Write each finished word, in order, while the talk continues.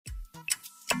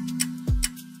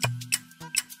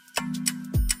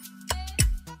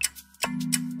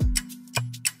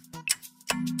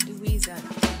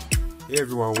Hey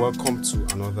everyone, welcome to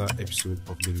another episode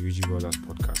of the Luigi Brothers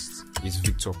podcast. It's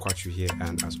Victor Kwachu here,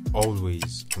 and as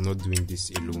always, I'm not doing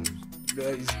this alone.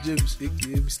 It's James,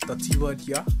 aka Mr. T1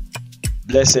 here.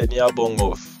 Blessed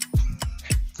Nyabongov.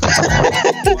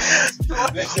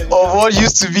 Or what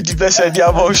used to be the Blessed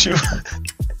Nyabong show.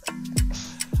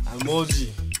 I'm OG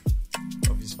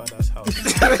of his father's house.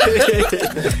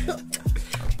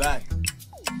 I'm back.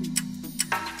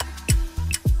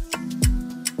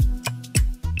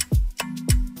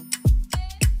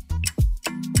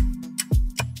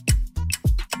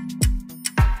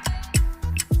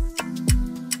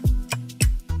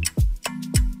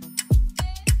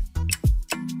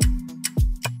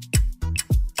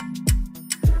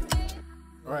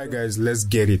 Alright guys, let's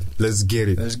get it. Let's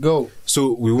go.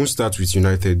 So we won't start with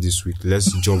United this week.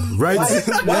 Let's jump right. Let's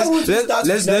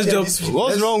jump.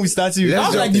 What's wrong with starting with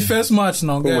That's like the first match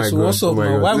now, guys. So what's up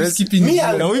now? Why are we skipping me?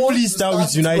 Can we please start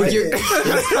with United?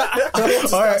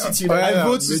 Alright, I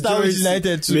vote to start with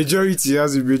United too. Majority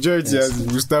has it.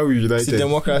 We'll start with United. It's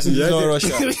democracy. It's not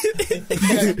Russia.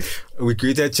 We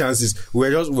created chances.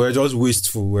 We're just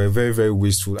wasteful. We're very, very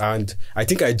wasteful. And I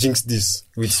think I jinxed this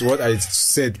with what I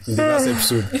said in the last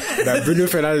episode that Bruno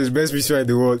Fernandes is the best midfielder in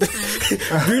the world.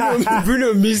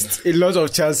 Bruno missed a lot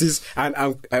of chances, and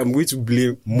I'm going to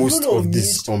blame most of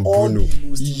this on Bruno.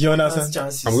 You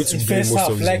understand? I'm going to blame most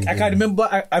of this. Like I can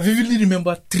remember, I vividly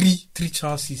remember three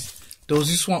chances. There was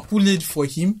this one who laid for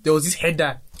him. There was this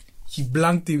header. He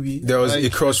blanked away. There was a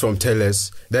cross from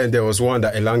Telles. Then there was one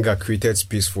that Elanga created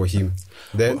space for him.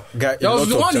 Then that was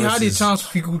the one he had a chance.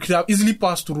 He could have easily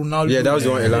passed to Ronaldo. Yeah, that was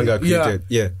the one Elanga created.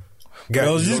 Yeah. There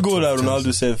was this goal that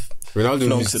Ronaldo saved. Ronaldo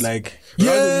missed. Like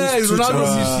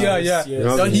Ronaldo missed. Yeah.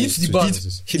 He hit the bar.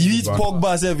 He hit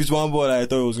Pogba saved with one ball. I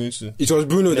thought it was going to. It was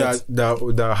Bruno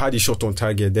that had a shot on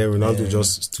target. Then Ronaldo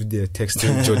just stood there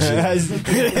texting, judging,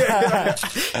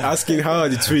 asking how are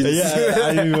the twins. Yeah,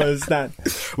 I didn't understand.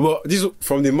 Well,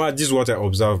 from the match, this is what I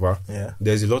observe. Yeah.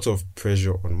 There's a lot of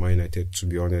pressure on Man United, to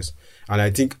be honest, and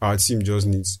I think our team just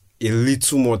needs a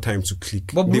little more time to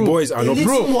click. But bro, the boys are not...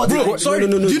 Bro, sorry,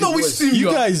 no. Do you know which team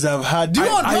you guys have had? Do you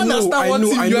understand what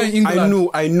team you are in England?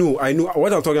 I know.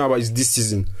 What I'm talking about is this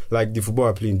season. Like, the football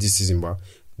are playing this season, but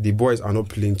the boys are not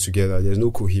playing together. There's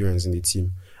no coherence in the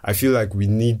team. I feel like we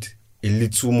need a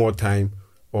little more time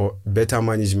or better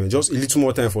management. Just a little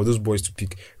more time for those boys to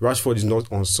pick. Rashford is not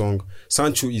unsung.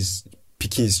 Sancho is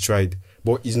picking his stride,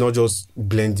 but he's not just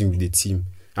blending with the team.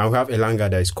 And we have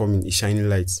Elanga that is coming, he's shining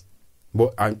lights.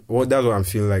 But that's what I'm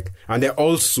feeling like. And then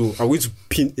also, I'm going to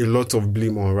pin a lot of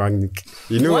blame on Rangnick.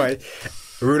 You know why?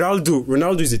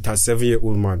 Ronaldo is a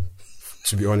 37-year-old man,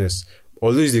 to be honest.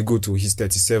 Although he's a good to, he's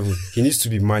 37. He needs to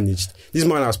be managed. This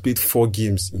man has played 4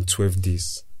 games in 12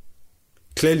 days.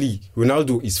 Clearly,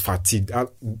 Ronaldo is fatigued. And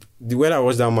when I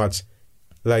watched that match,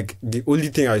 like, the only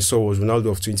thing I saw was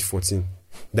Ronaldo of 2014.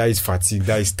 That is fatigue.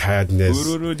 That is tiredness.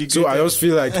 So I just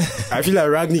feel like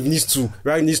Rangnick needs to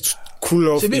cool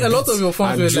off. A lot of your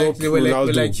fans were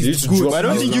like he's good. I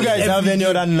don't think you guys have any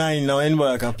other 9 now.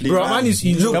 Anybody can play. Bro, man is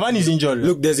injured.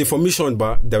 Look, there's a formation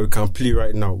bar that we can play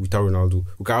right now without Ronaldo.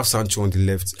 We can have Sancho on the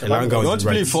left. Elanga on the right. You want to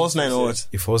play false 9 or what?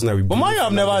 A false 9. But man,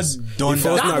 I've never done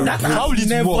that. How will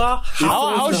it work?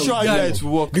 How sure are you that it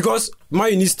will work? Because man,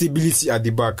 you need stability at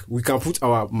the back. We can put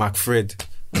our McFred.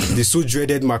 The so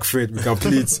dreaded McFred, we can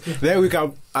play it. Then we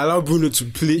can allow Bruno to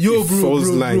play false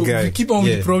 9 guy. We keep on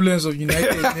with the problems of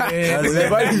United.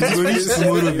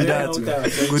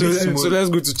 So let's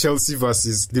go to Chelsea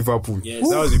versus Liverpool. Yes.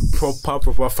 That was a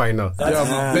proper final. Better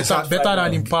than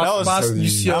in past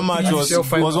UCL. That match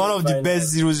was one of the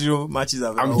best 0-0 matches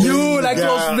I've ever. It was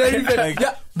very bad.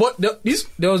 Yeah. But there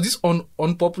was this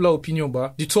unpopular opinion,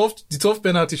 but the 12th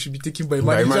penalty should be taken by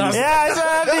Man. Yeah, it's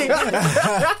what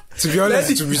to be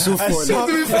honest, it would be so fun.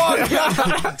 Imagine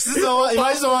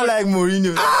someone like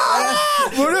Mourinho.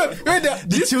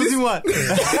 The chosen one.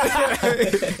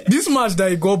 This match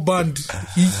that he got banned,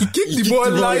 he kicked the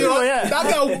ball like that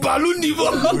guy balloon the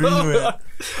ball.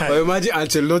 But imagine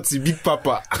Ancelotti, Big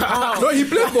Papa. No, he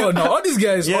played ball now. All these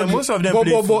guys, most of them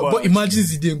play football. But imagine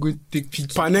Zidane going to take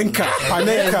pictures. Panenka.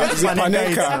 Is it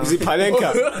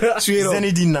Panenka?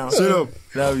 Zenedine now. So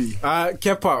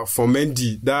Kepa for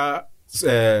Mendy, that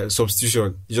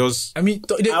substitution just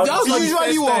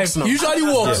usually works now. Usually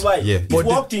works. Yeah. But it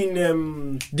worked in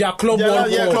their club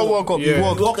World Cup. World Cup. It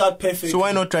worked out perfect. So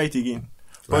why not try it again?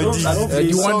 The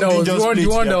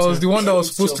one that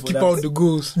was supposed to keep out the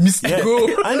goals. Missed the goal.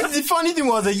 And the funny thing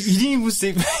was that he didn't even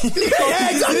save. He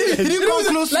didn't come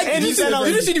close. Like, did you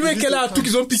see the way Keller took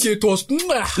his own PK? It was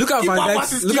look at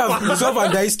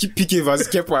Van Dijk's PK versus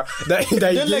Kepa. That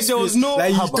there was no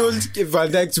he told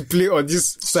Van Dijk to play on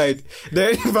this side.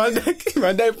 Then Van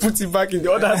Dijk put it back in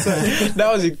the other side.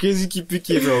 That was a crazy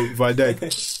PK from Van Dijk.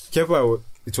 Kepa,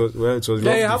 it was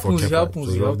it happens.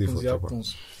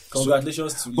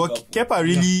 Congratulations to Liverpool. But Kepa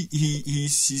really,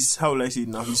 he's how will I say it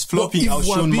now? He's flopping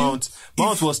outshone Mount.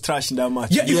 Mount was trash in that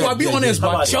match. Yeah, if we are being honest,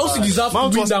 but Chelsea deserved to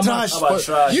win that match.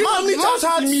 You know how many Mount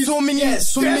had so many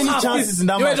chances in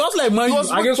that match. Just like Man U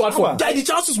against Watford. The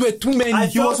chances were too many.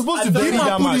 He was supposed to bury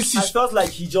that match. I felt like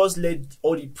he just let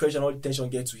all the pressure and all the tension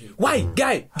get to him. Why?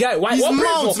 Guy, why? He's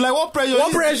Mount. Like, what pressure?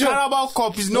 What pressure? Carabao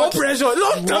Cup is not. What pressure?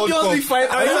 Look, Champions League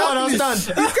fight. I don't understand.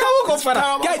 It's Carabao Cup fight.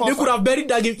 Guy, they could have buried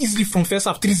that game easily from first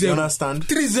half 3-0. You understand?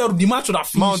 3-0, the match would have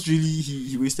finished. Mount really,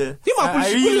 he wasted.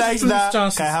 I really like that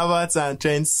Kai Havertz and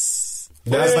Trent's.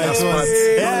 That's that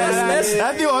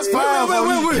thing was fire.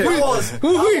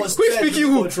 Who is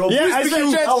speaking who? Yeah, I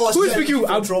said Trent. Who is speaking who?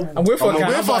 I'm waiting for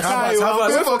Kai. You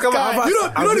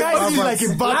know the guy is like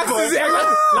a bad boy.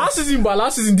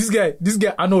 Last season, this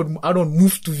guy, Arnold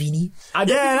moved to Vini.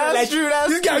 Yeah, that's true.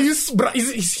 This guy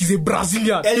he's a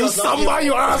Brazilian. He'll samba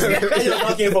your ass.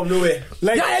 Elliot came from nowhere.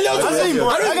 Like,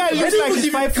 that guy looks like he's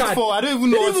 5'4". I don't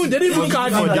even know. They didn't even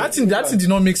card him. That thing did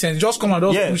not make sense. Just come and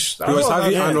just push. He was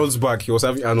having Arnold's back. But he was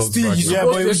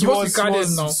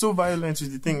so violent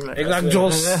with the thing. Like,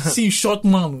 just see short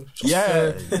man.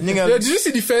 Did you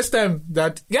see the first time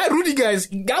that Rudiger is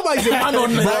a man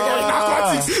on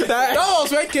aquatics? That was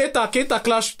when Keita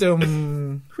clashed.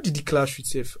 Who did he clash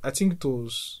with? I think it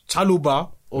was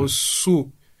Chalobah or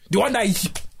so. The one that he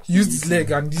used his leg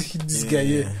and hit this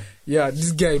guy. Yeah,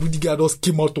 this guy Rudiger just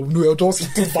came out of nowhere, just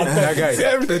hit back. That guy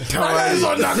scares me.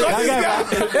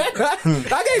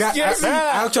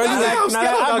 I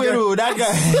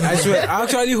swear, I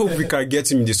actually hope we can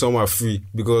get him in the summer free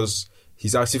because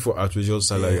he's asking for outrageous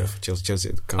salary of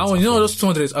Chelsea. Those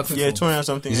 200 is asking for 200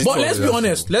 something. But let's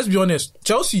be honest.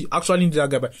 Chelsea actually need that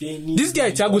guy. But this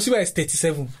guy, Thiago Silva, is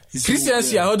 37.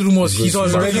 Christiansen, I heard rumors he's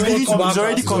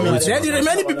already coming. Then the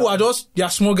remaining people are they are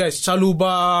small guys.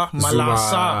 Chalobah,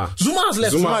 Malasa. Zuma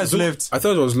has left. I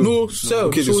thought it was no.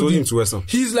 Okay, they sold him to West Ham.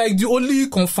 He's like the only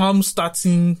confirmed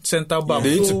starting centre back.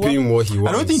 They need to pay him what he wants.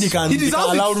 I don't think they can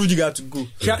allow Rudiger to go. And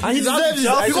he deserves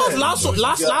it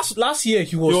because last year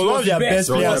he was one of their best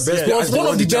players. He was one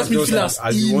of the best midfielders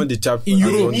in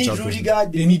Europe. They need Rudiger,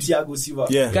 they need Thiago Silva.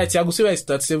 Yeah. Guy, Thiago Silva is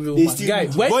 37.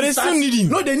 But they still need him.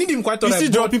 No, they need him quite a lot. You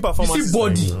see dropping performance. You see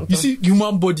body. You see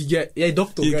human body. Yeah,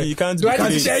 doctor. You can't do it.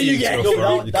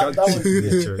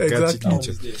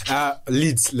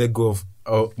 Leeds let go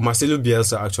of Marcelo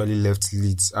Bielsa actually left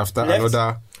Leeds after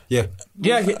another. Yeah.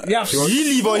 He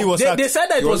leave or he was they said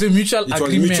that it was a mutual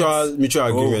agreement. Mutual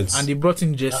agreement. And they brought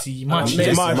in Jesse Marsh.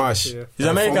 He's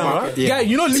American, right? Yeah,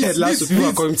 you know, Leeds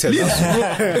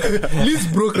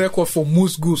broke record for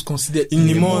most goals considered in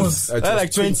a month. That's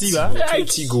like 20,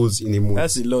 20 goals in a month.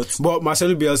 That's a lot. But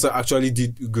Marcelo Bielsa actually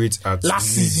did great at last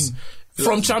season.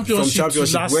 From championship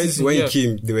when he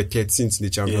came, they were 13th in the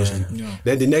championship.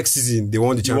 Then the next season, they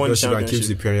won the championship and came to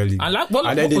the Premier League.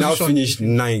 And then they now finished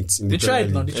 9th in the Premier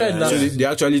League. They tried last. So they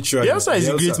actually tried. Bielsa is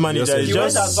a great manager. He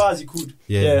went as far as he could.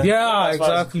 Yeah,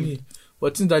 exactly.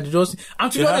 But since that, just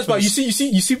and to be honest, but you see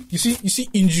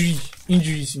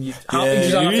injuries in it.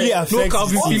 It really affects. No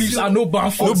Calvin Phillips and no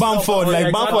Bamford.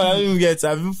 Like Bamford, I don't get.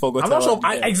 I've even forgotten. I'm not sure.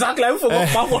 I forgot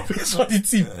Bamford plays for the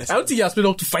team. I don't think he has played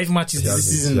up to 5 matches this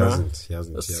season. He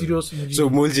hasn't. Serious injury. So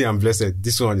Moldy and Blessed,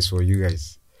 this one is for you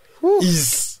guys.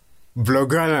 Is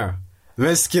Blaugrana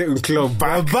Meske and Club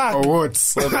back or what?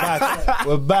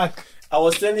 We're back. I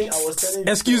was telling.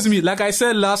 Excuse me, like I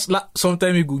said some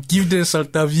time ago, give them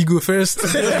Salta Vigo first.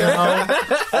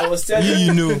 I was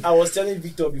telling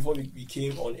Victor before we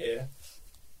came on air.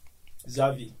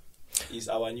 Xavi is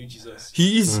our new Jesus.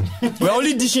 He is. We're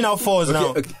only dishing out fours now.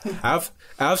 Okay.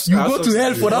 You go to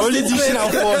hell for that. Only dishing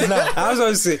out fours now. I was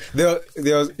going to say there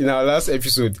was in our last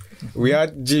episode. We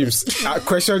had James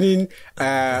questioning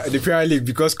the Premier League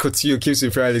because Coutinho came to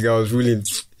the Premier League. I was ruling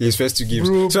his first 2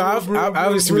 games. I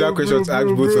have a similar question to ask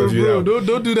both of you now.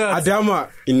 Don't do that. Adama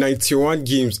in 91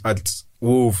 games at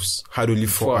Wolves had only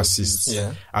 4 assists.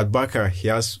 Yeah. At Barca, he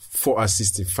has 4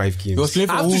 assists in 5 games. He was playing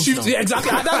for Wolves.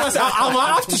 Exactly.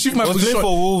 I have to shift my position.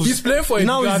 For Wolves. He's playing for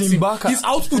now. He's in Barca. His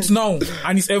output now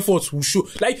and his efforts will show.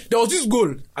 Like there was this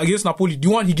goal against Napoli, the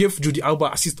one he gave Jordi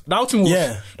Alba assist. That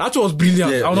was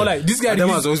brilliant. I don't know, like this guy.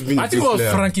 I think it was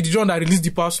Frankie de Jong that released the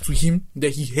pass to him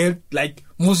that he held like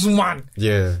Muzuman.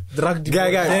 Yeah. Drag the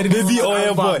guy. Baby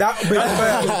oil boy.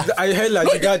 I heard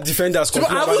like the guy defenders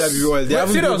complain about that before. They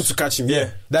haven't been able to catch him. Yeah.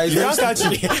 That is very catch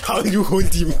him. How do you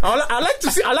hold him? I like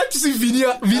to see Vinny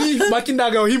marking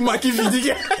that guy or him marking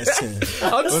Vinny. I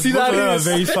want to see that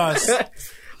very fast.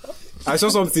 I saw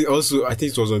something also, I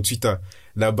think it was on Twitter,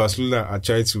 that Barcelona are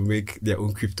trying to make their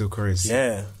own cryptocurrency.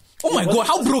 Yeah. Oh my God,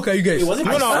 how broke are you guys?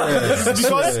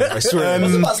 Because I swear.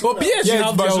 PSG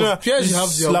have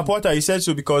their Laporta, he said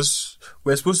so because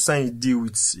we're supposed to sign a deal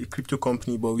with a crypto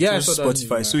company, but we chose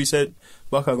Spotify. So he said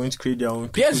Barca are going to create their own.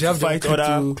 PSG have fight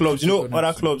other clubs. You know,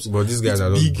 other clubs. But these guys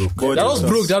are big. That was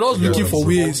broke. That was looking for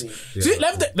ways. See,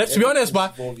 let's be honest,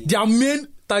 but their main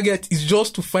target is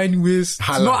just to find ways to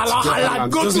not allow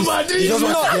Haaland go to Madrid.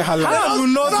 Haaland will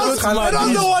not go to Madrid. I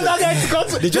don't know what that guy is got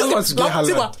to. They just want to get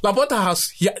Haaland. Laporta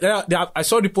has. I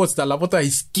saw reports that Laporta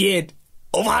is scared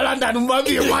of Haaland and Mbappe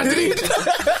in Madrid.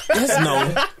 Yes,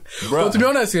 no. Bro. But to be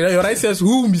honest, your right says,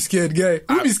 who will be scared, guy?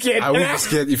 Who will be scared? I would be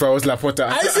scared if I was Laporta.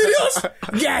 Are you serious?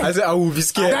 Guy. I said I would be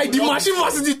scared. Guy, the machine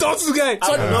versus the turtles, guy.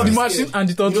 So the machine and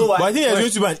the turtles. You know but I think there's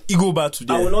going to be an ego battle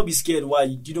today. I will not be scared. Why?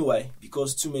 Do you know why?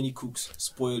 Because too many cooks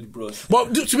spoil the broth.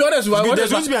 But to be honest,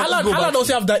 Haaland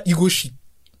doesn't have that ego shit.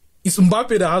 It's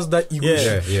Mbappe that has that ego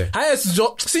shit. Yeah.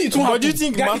 See, it won't happen. Do you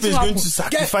think Mbappe is going to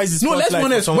sacrifice his spotlight? No, let's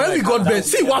be honest. When we got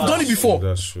best, see, we've done it before.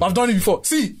 We've done it before.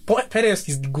 See, Perez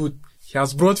is good. He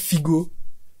has brought Figo,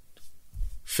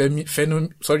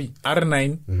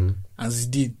 R9, and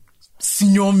Zidane.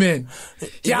 Senior men.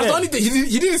 He has done it. He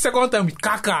did it the second time with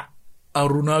Kaka and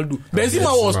Ronaldo.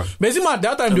 Benzema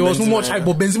that time there was no much hype,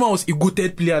 but Benzema was a good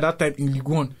third player at that time in Ligue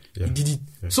 1. He did it.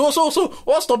 Yeah. So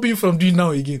what's stopping you from doing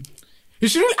now again? You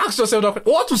should really ask yourself that,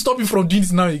 what will stop you from doing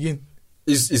this now again?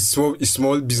 It's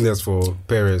small business for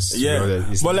Perez. Yeah.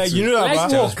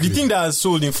 The thing that has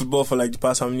sold in football for like the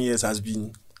past how many years has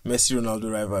been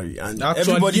Messi-Ronaldo rivalry, and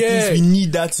everybody thinks we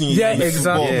need that thing. Yeah,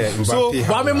 exactly. Yeah, so,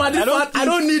 but I'm a Madrid fan. I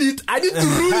don't need it. I need to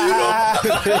rule,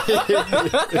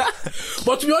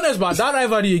 But to be honest, that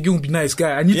rivalry again will be nice,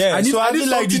 guy. I need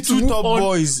like the two top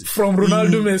boys from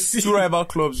Ronaldo, Messi. Two rival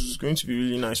clubs is going to be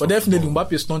really nice. But definitely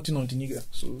Mbappe is stunting on the nigga.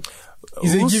 So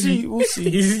we'll see.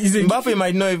 Mbappe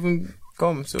might not even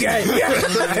come. So. Guy,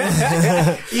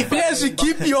 if PSG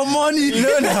keep your money,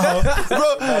 bro.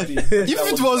 If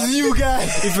it was you, guy,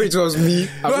 if it was me,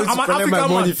 I'm an African my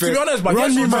money man. To be honest, but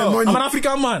run me my money. I'm an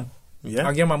African man. Yeah,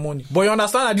 I get my money. But you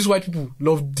understand that these white people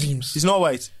love dreams. It's not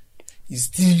white. It's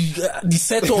the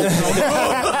setup.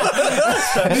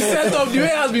 The setup, the way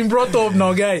it has been brought up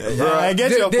now, guy. Bro, I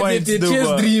get your point. They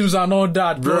chase dreams and all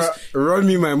that, bro. Run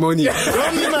me my money.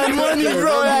 Run me my money,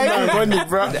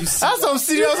 bro. That's some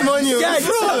serious money, guy.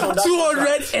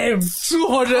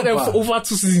 200M over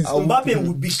 2 seasons. Mbappe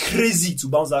would be crazy to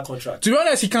bounce that contract. To be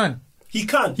honest, he can. He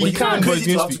can. But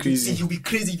it's crazy. He'll be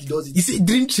crazy if he does it. He's a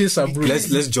dream chaser, bro.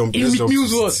 Let's jump to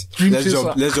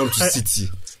City.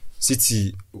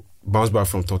 City bounced back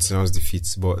from Tottenham's defeat,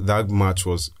 but that match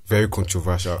was very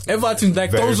controversial. Everton,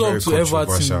 thumbs up to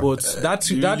Everton, but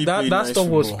that stuff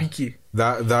was picky.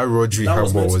 That Rodri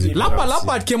handball was it.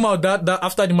 Lampard came out that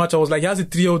after the match. I was like, he has a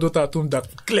 3-year-old daughter at home that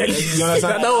clearly. You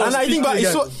understand? And I think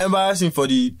it's so embarrassing for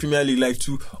the Premier League like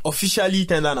to officially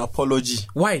tender an apology.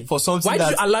 Why? For something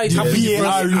that the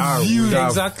VAR reviewed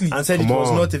exactly and said it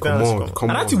was not a penalty. And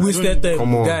that wasted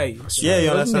time, guy. Yeah,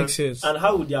 you understand? And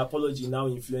how would the apology now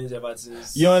influence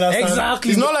Everton's? You understand?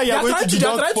 Exactly. It's not like you're going to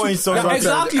deduct points.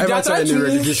 Exactly. They're trying to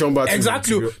relegation battle.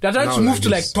 Exactly. They're trying to move to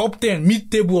like top 10,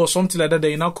 mid-table or something like that.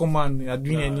 They now come and are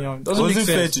doing anyhow. Doesn't make sense.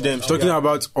 Fair to them. Talking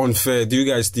about unfair, do you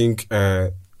guys think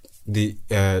the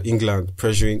England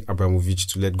pressuring Abramovich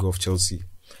to let go of Chelsea?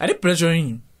 Are they pressuring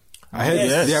him? I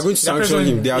heard they are going to sanction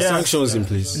him. There are sanctions in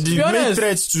place. The main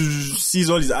threats to seize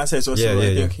all his assets or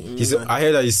something. I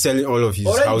heard that he's selling all of his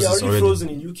houses already. Frozen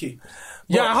in UK.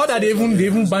 Yeah, I heard that they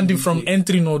even banned him from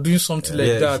entering or doing something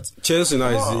like that. Chelsea now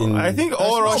is in. I think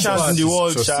all Russians in the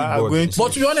world are going to.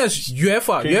 But to be honest,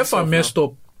 UEFA messed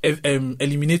up.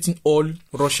 Eliminating all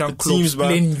Russian clubs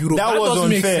playing in Europe. That doesn't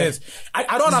make sense.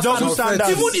 I don't understand.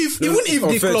 Even if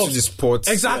the clubs,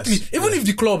 exactly. Even if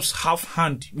the clubs have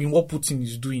hand in what Putin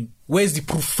is doing, where's the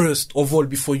proof first of all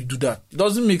before you do that? It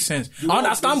doesn't make sense. I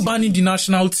understand banning the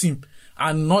national team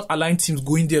and not allowing teams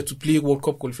going there to play World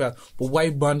Cup qualifiers, but why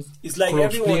ban? It's like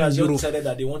everyone has just decided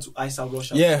that they want to ice out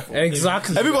Russia. Yeah,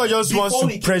 exactly. Everybody just wants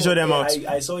to pressure them out.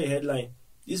 I saw a headline.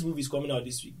 This movie is coming out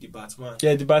this week, The Batman.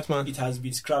 Yeah, The Batman. It has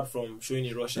been scrapped from showing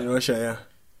in Russia. In Russia, yeah.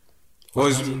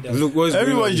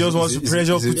 Everybody just wants to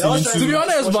pressure Putin. To be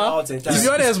honest,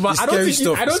 but I don't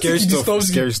think it disturbs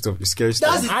him. It's scary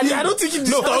stuff. I don't think it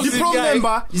disturbs him. The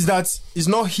problem is that it's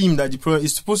not him that the problem.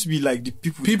 It's supposed to be like the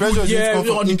people. Pressure yeah,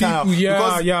 on the people.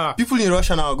 Yeah. People in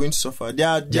Russia now are going to suffer. They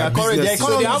have to come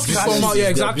out. Yeah,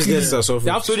 exactly.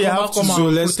 They have to come out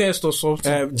and protest or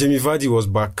something. Jamie Vardy was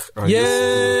back.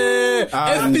 Yeah.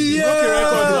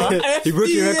 FPL. He broke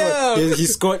a record. He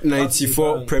scored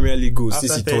 94 Premier League goals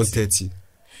since he turned 30.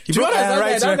 He broke a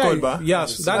right record, ba?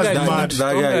 Yes, that guy is mad.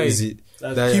 That guy is it.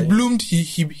 He bloomed.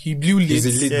 He blew late. He's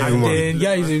a late bloomer. He's a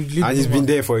late and he's been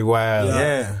there for a while.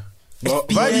 Yeah. But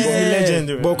Vardy is a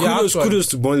legend. But kudos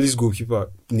to Burnley's goalkeeper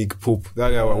Nick Pope.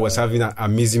 That guy was having an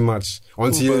amazing match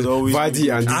until Vardy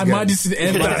and this guy. Madison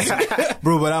entered.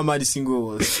 Bro, but that Madison goal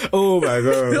was. Oh my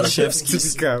god. Chef's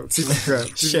kiss. Typical.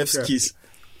 Chef's kiss.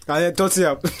 And then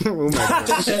Tottenham. Oh my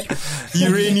god.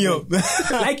 Uranium.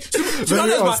 Like, to be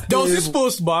honest, there was this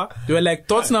post, they were like,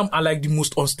 Tottenham are like the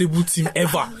most unstable team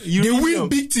ever. They win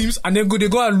big teams and then they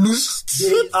go and lose.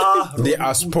 They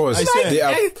are Spurs.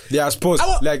 They are Spurs.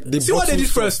 Like, they see what they did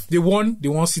first. They won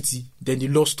City. Then they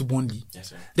lost to Burnley.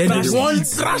 Yes, then they won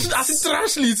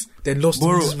trash leads. Then lost to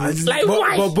Leeds. Like,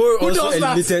 why? But Boro also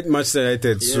eliminated Manchester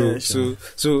United.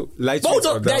 So light.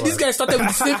 This guy started with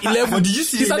the same 11. But did you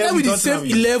see he started with the same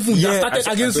 11 that started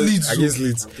against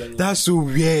Leeds. That's so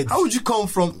weird. How would you come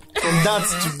from that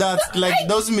to that? Like, it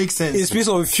doesn't make sense. In space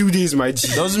of a few days, my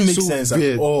G. Doesn't make sense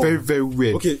weird. At all. Very, very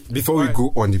weird. Okay, before we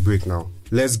go on the break now,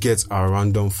 let's get our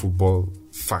random football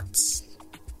facts.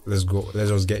 Let's go.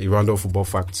 Let's just get a random football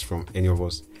facts from any of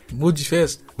us. Moji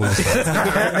first.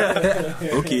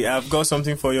 Okay, I've got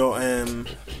something for you.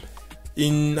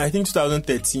 In I think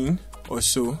 2013 or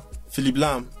so, Philipp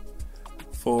Lahm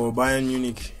for Bayern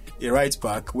Munich, a right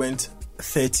back, went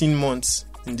 13 months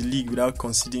in the league without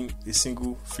conceding a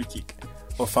single free kick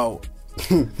or foul.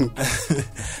 And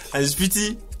it's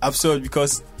pretty absurd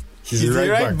because he's a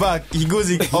right back. He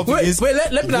goes up against. Wait,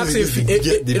 let me ask you.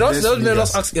 Let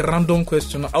us ask a random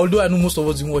question. Although I know most of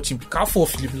us didn't watch him. Cafu or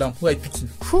Philipp Lahm? Who are you picking?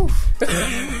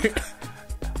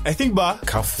 I think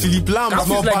Philipp Lahm is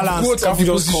more balanced. Cafu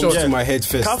just comes to my head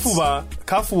first.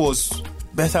 Cafu was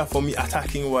better for me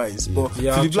attacking wise, but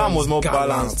Philipp Lahm was more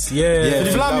balanced.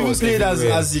 Philipp Lahm even played as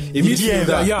a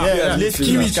midfielder.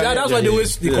 Kimmich. That's why they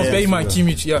compare him and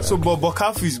Kimmich. Yeah. So, but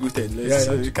Cafu is good.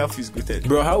 Cafu is good.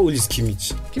 Bro, how old is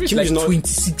Kimmich? Kimmich is like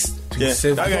 26. Yeah,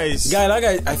 that guy is.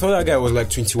 I thought that guy was like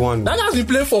 21. That guy's been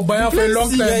playing for Bayern for a long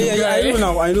time. Yeah,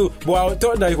 I know. But I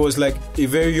thought that he was like a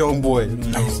very young boy.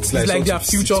 No. He's like their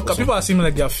future. People are seeing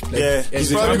like their.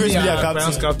 He's probably going to be a captain.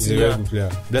 He's a very good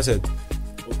player. That's it.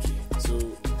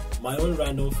 My own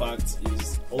random fact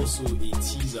is also a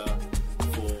teaser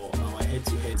for our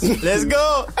head-to-head. Let's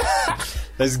go!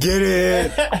 Let's get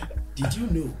it! Did you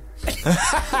know?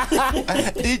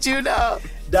 Did you know?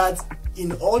 That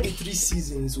in all the 3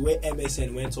 seasons where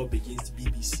MSN went up against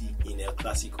BBC in El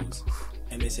Clásicos,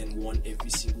 MSN won every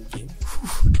single game.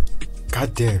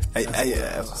 God damn.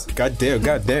 God damn.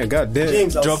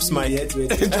 James, drops mic.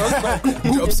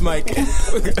 Drops mic.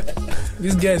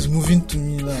 This guy is moving to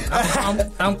me now.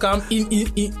 I'm calm.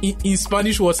 In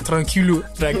Spanish was tranquilo.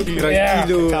 Tranquilo.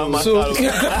 So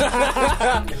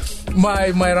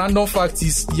my random fact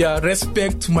is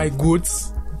respect to my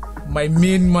goats, my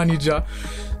main manager.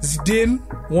 Zidane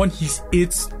won his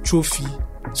 8th trophy.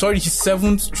 Sorry, his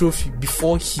 7th trophy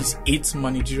before his 8th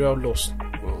managerial loss.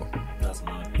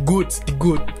 Goat, the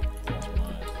goat.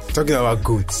 Talking about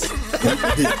goats.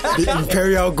 the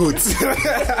imperial goats.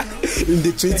 In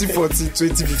the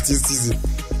 2014-2015 season,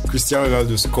 Cristiano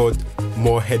Ronaldo scored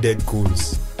more headed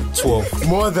goals. 12.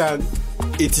 More than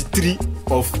 83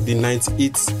 of the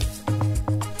 98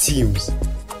 teams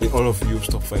in all of Europe's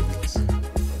top 5 leagues.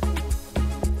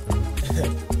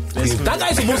 That guy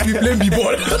is supposed to be playing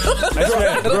b-ball.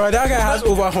 Bro, that guy has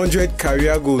over 100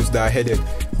 career goals that are headed.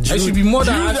 I should be more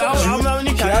than how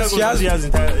many career goals does he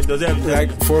have?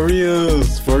 Like, for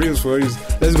reals.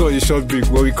 Let's go on a short break.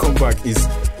 When we come back is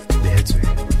the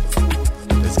head-to-head.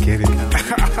 Let's get it.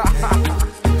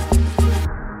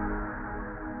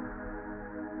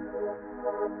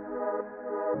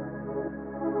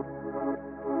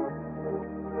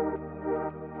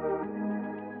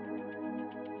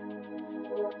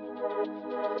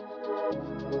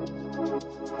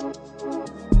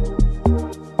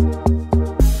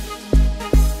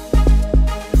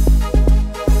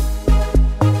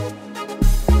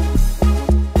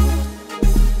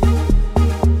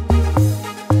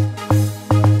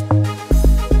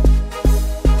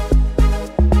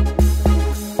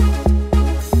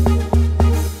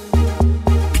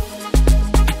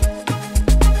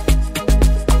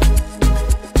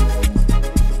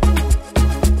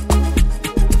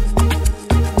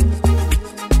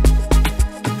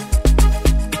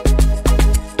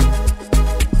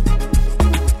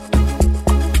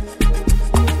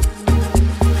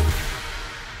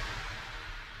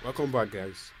 Welcome back,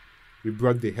 guys. We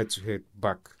brought the head-to-head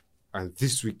back, and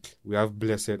this week we have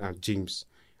Blessed and James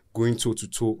going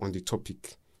toe-to-toe on the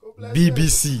topic.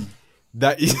 BBC.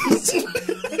 That is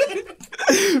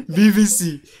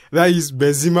BBC. That is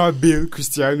Benzema, Bale,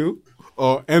 Cristiano,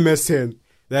 or MSN.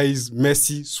 That is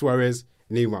Messi, Suarez,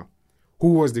 Neymar.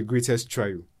 Who was the greatest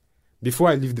trio? Before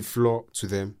I leave the floor to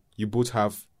them, you both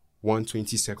have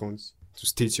 120 seconds to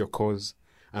state your cause,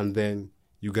 and then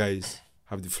you guys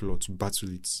have the floor to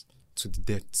battle it to the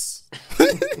depths.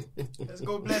 Let's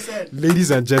go, Blessed. Ladies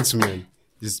and gentlemen,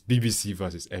 this is BBC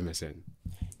versus MSN.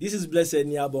 This is Blessed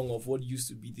Nyabong of what used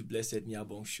to be the Blessed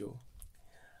Nyabong Show.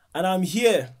 And I'm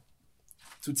here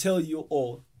to tell you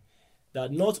all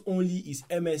that not only is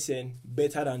MSN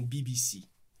better than BBC,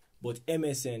 but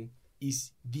MSN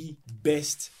is the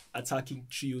best attacking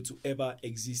trio to ever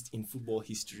exist in football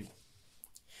history.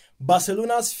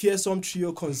 Barcelona's fearsome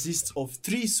trio consists of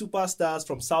 3 superstars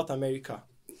from South America: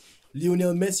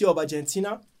 Lionel Messi of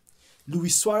Argentina,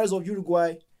 Luis Suarez of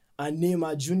Uruguay, and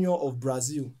Neymar Jr. of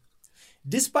Brazil.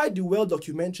 Despite the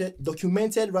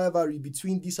well-documented rivalry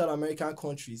between these South American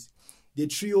countries, the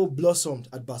trio blossomed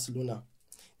at Barcelona.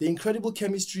 The incredible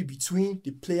chemistry between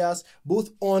the players,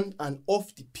 both on and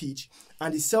off the pitch,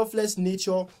 and the selfless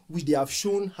nature which they have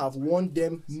shown have won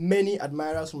them many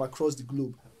admirers from across the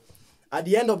globe. At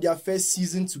the end of their first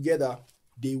season together,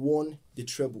 they won the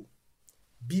treble.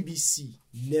 BBC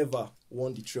never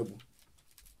won the treble.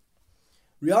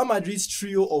 Real Madrid's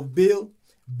trio of Bale,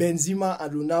 Benzema,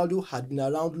 and Ronaldo had been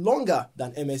around longer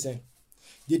than MSN.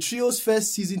 The trio's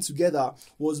first season together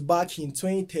was back in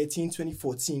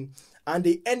 2013-2014, and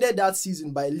they ended that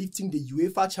season by lifting the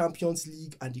UEFA Champions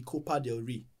League and the Copa del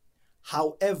Rey.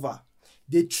 However,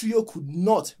 the trio could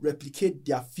not replicate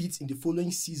their feats in the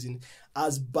following season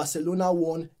as Barcelona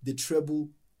won the treble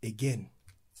again.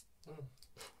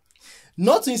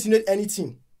 Not to insinuate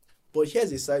anything, but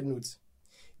here's a side note.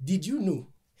 Did you know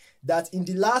that in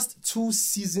the last 2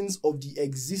 seasons of the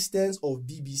existence of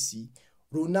BBC,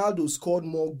 Ronaldo scored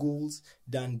more goals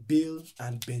than Bale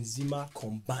and Benzema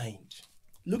combined?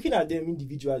 Looking at them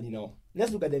individually now,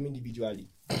 let's look at them individually.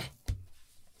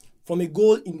 From a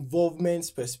goal involvement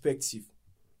perspective,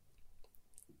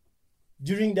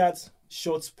 during that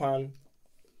short span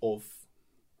of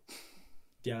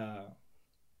their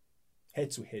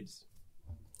head-to-heads,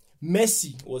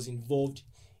 Messi was involved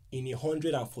in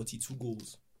 142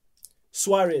 goals.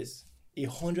 Suarez,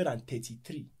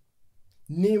 133.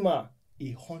 Neymar,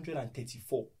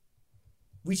 134.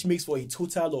 Which makes for a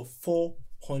total of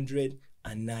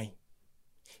 409.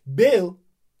 Bale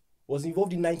was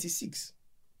involved in 96.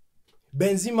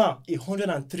 Benzema,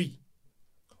 103.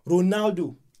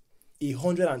 Ronaldo,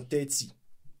 130.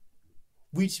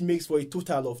 Which makes for a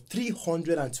total of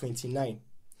 329.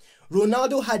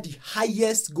 Ronaldo had the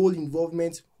highest goal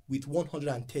involvement with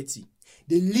 130.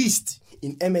 The least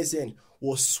in MSN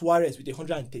was Suarez with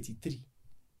 133.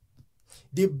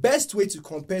 The best way to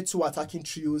compare 2 attacking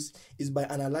trios is by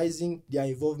analyzing their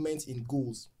involvement in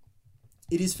goals.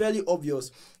 It is fairly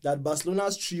obvious that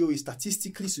Barcelona's trio is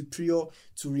statistically superior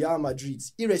to Real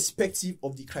Madrid's, irrespective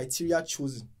of the criteria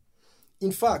chosen.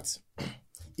 In fact,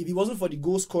 if it wasn't for the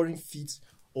goal-scoring feat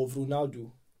of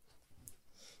Ronaldo,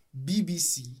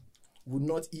 BBC would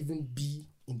not even be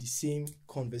in the same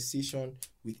conversation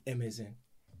with MSN.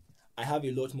 I have a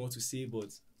lot more to say,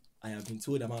 but I have been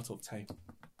told I'm out of time.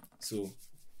 So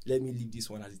let me leave this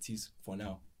one as it is for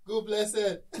now. Go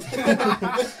Blessed.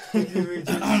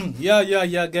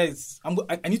 Yeah, guys.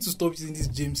 I need to stop using this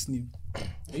James name.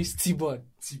 It's T-Bad.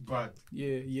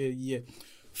 Yeah.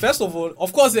 First of all,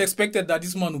 of course, they expected that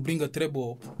this man would bring a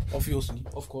treble up. Obviously,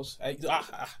 of course.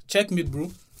 Checkmate,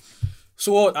 bro.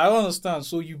 So what? I don't understand.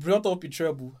 So you brought up a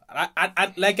treble.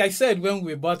 I like I said when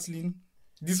we were battling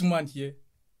this man here.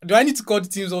 Do I need to call the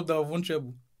teams up that have won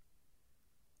treble?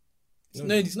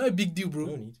 It's not a big deal, bro.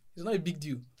 No need. It's not a big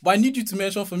deal. But I need you to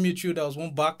mention for me a trio that was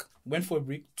went for a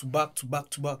break, to back.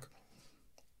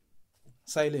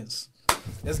 Silence.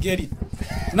 Let's get it.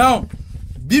 Now,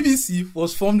 BBC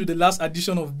was formed with the last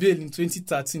edition of Bale in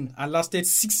 2013 and lasted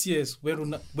 6 years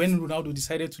when Ronaldo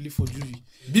decided to leave for Juve.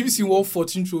 BBC won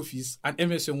 14 trophies and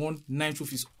MSN won 9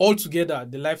 trophies. Altogether,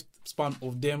 the lifespan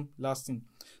of them lasting.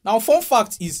 Now, fun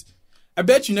fact is, I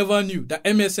bet you never knew that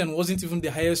MSN wasn't even the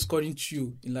highest scoring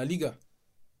trio in La Liga.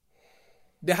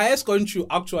 The highest scoring trio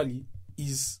actually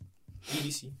is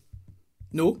BBC.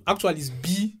 No, actually is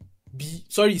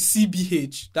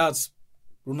CBH. That's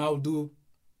Ronaldo,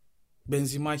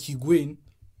 Benzema, Higuain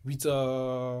with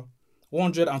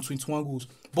 121 goals.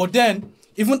 But then,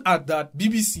 even at that,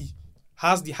 BBC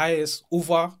has the highest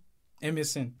over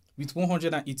MSN with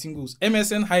 118 goals.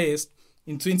 MSN highest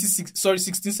in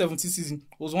 16-17 season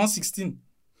was 116.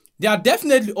 They are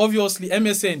definitely, obviously,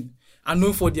 MSN are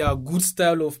known for their good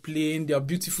style of playing, their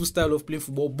beautiful style of playing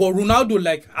football. But Ronaldo,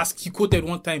 like as he quoted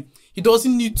one time, he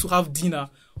doesn't need to have dinner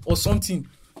or something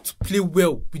to play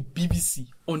well with BBC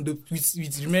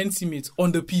with remaining teammates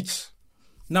on the pitch.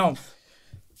 Now,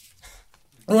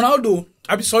 Ronaldo,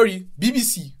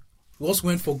 BBC just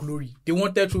went for glory. They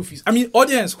wanted trophies. I mean,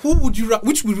 audience,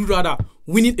 which would you rather,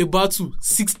 winning a battle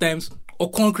 6 times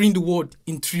or conquering the world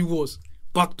in 3 wars,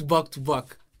 back to back to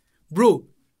back? Bro,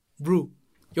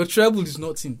 your treble is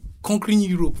nothing. Conquering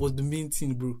Europe was the main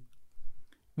thing, bro.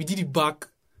 We did it back,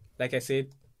 like I said,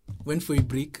 went for a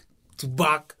break, to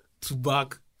back.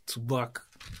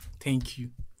 Thank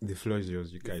you. The floor is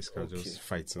yours. You guys can just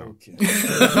fight now. Okay.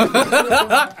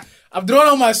 I've drawn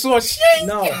on my sword.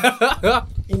 Now,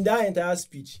 in that entire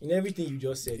speech, in everything you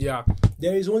just said,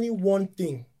 there is only one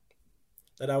thing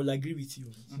that I will agree with you.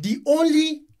 The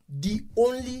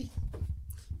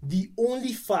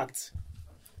only fact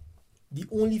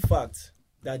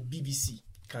that BBC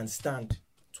can stand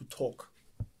to talk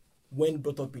when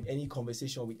brought up in any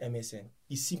conversation with MSN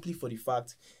is simply for the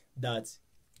fact that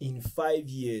in 5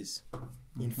 years,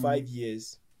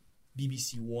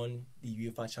 BBC won the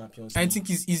UEFA Champions League. I think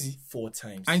it's easy. 4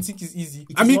 times. I think it's easy.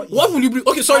 It I mean, what will you bring?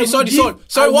 Okay, sorry. What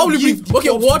will you bring?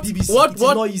 Okay, what did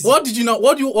you know?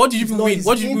 What did you win?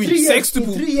 What did you win?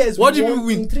 Sextuple. What did you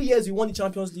win? In 3 years, we won the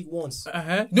Champions League once.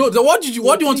 No, what do you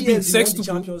want to bring? Sextuple.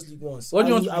 Champions League once. What do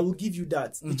you want? I will give you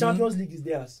that. The Champions League is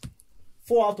theirs.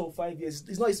 4 out of 5 years.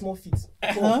 It's not a small feat.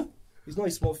 It's not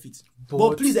a small feat.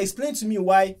 But please explain to me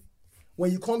why,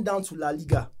 when you come down to La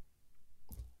Liga,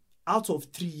 out of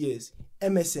 3 years,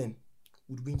 MSN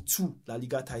would win 2 La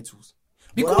Liga titles.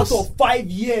 Because but out of 5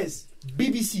 years,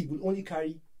 BBC will only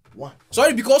carry 1.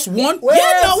 Sorry, because 1? Wait.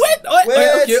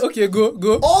 Okay,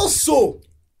 go. Also,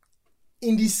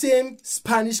 in the same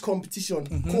Spanish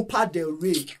competition, Copa del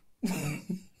Rey,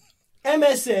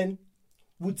 MSN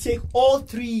would take all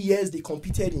 3 years they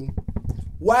competed in,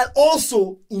 while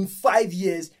also in 5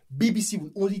 years, BBC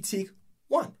will only take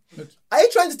 1. Okay. Are you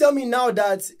trying to tell me now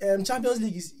that Champions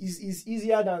League is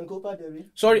easier than Copa del Rey?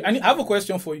 Sorry, I have a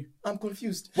question for you. I'm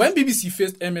confused. When BBC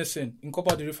faced MSN in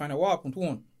Copa del Rey final, what happened? Who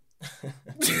won?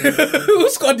 Who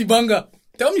scored the banger?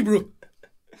 Tell me, bro.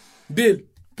 Bale,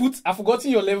 I've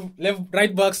forgotten your left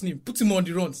right back's name. Put him on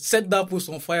the run. Set that post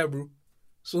on fire, bro.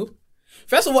 So,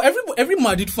 first of all, every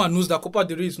Madrid fan knows that Copa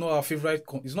del Rey is not our favorite.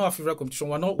 It's not our favorite competition.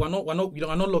 We're not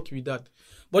lucky with that.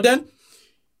 But then,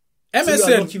 MSN. So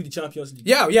you are lucky with the Champions League.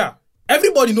 Yeah.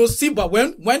 Everybody knows. See, but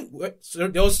when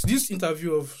there was this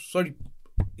interview of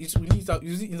it's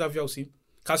the interview. I'll see.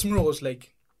 Casemiro was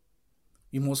like,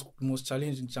 "We must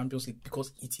challenge in Champions League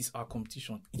because it is our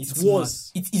competition.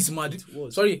 It is Madrid.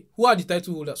 Sorry, who are the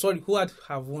title holders? Sorry, who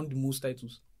have won the most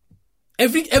titles?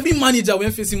 Every manager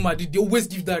when facing Madrid, they always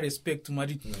give that respect to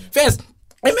Madrid. First,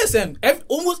 MSN.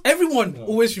 Almost everyone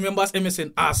always remembers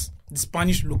MSN as the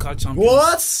Spanish local champion.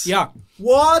 What? Yeah.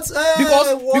 What?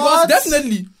 Because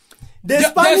definitely. The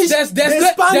Spanish.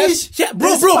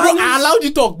 Bro, I allowed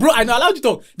you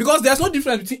talk. Because there's no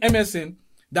difference between MSN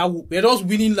that were just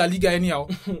winning La Liga anyhow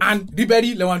and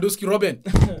Ribery, Lewandowski, Robben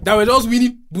that were just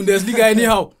winning Bundesliga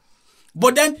anyhow.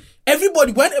 But then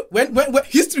everybody, when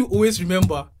history always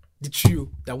remember the trio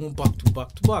that won back to back.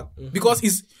 Because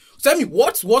tell me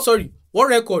what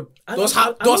record does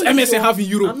MSN have in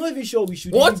Europe? I'm not even sure we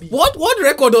should. What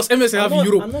record does MSN have in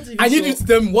Europe? I need you to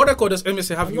tell me what record does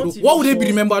MSN have in Europe? What would they be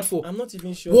remembered for? I'm not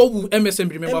even sure. What would MSN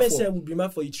be remembered for? MSN would be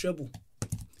remembered for a treble.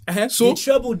 So the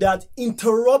treble that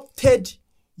interrupted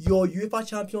your UEFA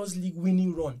Champions League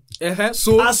winning run.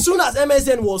 So as soon as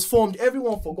MSN was formed,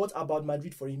 everyone forgot about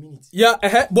Madrid for a minute.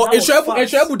 But a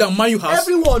treble that Man U has.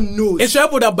 Everyone knows. A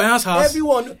treble that Bayern has.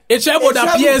 Everyone. A treble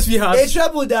that PSV has. A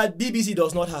treble that BBC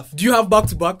does not have. Do you have back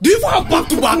to back? Do you even have back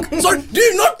to back? Sorry, do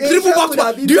you not triple back to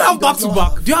back? Do you have back to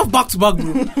back? Do you have back to back,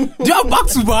 bro? Do you have back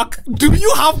to back? Do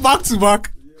you have back to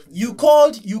back? You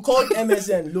called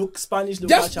MSN Spanish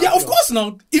local champion. Yeah, of course.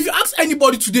 Now, if you ask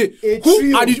anybody today,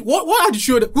 what are the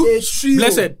show? A trio.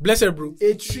 Blessed, bro.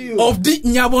 A trio of the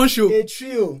Inyabon show. A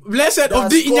trio. Blessed of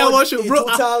the Inyabon show, bro.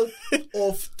 A total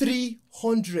of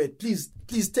 300. Please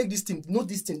take this thing. Note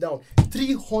this thing down.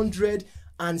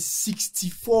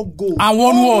 364 goals. And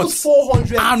one word.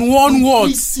 400. And one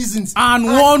word. Seasons. And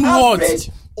one word.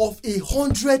 Of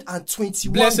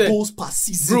 121 goals per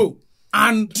season, bro.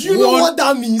 And do you know what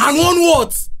that means? And one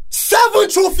what? 7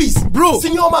 trophies, bro.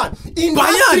 Senior man, in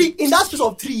that space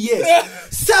of 3 years,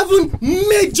 7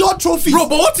 major trophies, bro.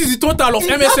 But what is the total of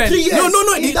MSN? No.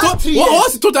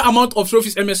 What's the total amount of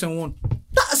trophies MSN won?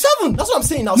 7 7. That's what I'm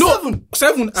saying now. No,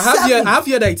 7. I have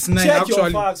here that it's 9 Check actually.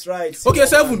 your facts, right? Okay,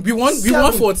 7. We won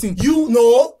 14. You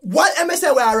know what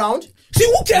MSN were around? See,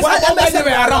 who cares why they were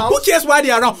around? Who cares why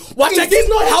they are around? What checking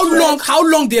how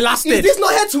long they lasted? Is this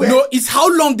not head to head? No, it's how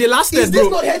long they lasted, Is this bro.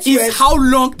 not head to head? It's how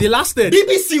long they lasted.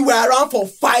 BBC were around for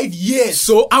 5 years.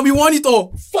 So, and we won it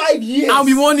all. 5 years. And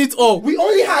we won it all. We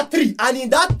only had 3, and in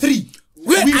that 3,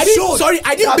 I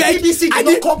didn't beg.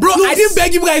 I didn't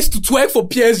beg you guys to twerk for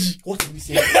PSG. What are you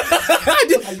saying?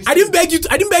 I didn't beg you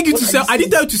to sell. I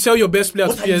didn't tell you to sell your best player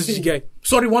to PSG, guy.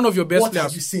 Sorry, one of your best players.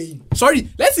 What are you saying? Sorry,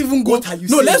 let's even go. What are you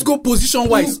saying? Let's go position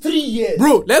wise. In 3 years,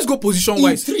 bro. Let's go position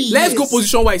wise. 3 years. Let's go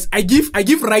position wise. I give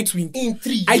right wing. In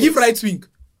 3 years. I give right wing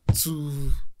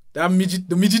to the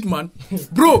midget man.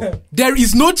 Bro, there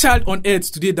is no child on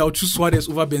earth today that will choose Suarez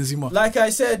over Benzema. Like I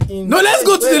said let's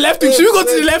go to the left wing. Should we go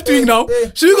to the left wing now?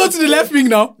 Should we go to the left wing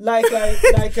now? Like I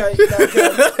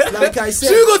said.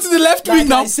 Should we go to the left wing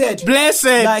now?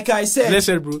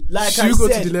 Blessed, bro. Should we go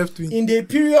to the left wing? In the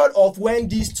period of when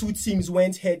these two teams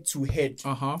went head to head,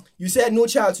 you said no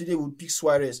child today would pick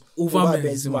Suarez over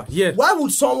Benzema. Yeah. Why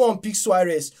would someone pick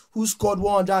Suarez who scored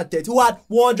 130, who had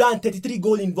 133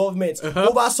 goal involvement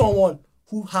over someone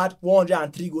who had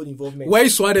 103 goal involvement? Where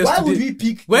is Suarez Why today? would we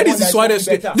pick? Where is the Suarez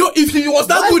today? No, if he was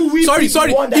that Why would we good, sorry.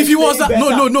 pick the one If he was that, that's no.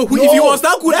 better? If he was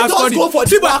that good, Let us go for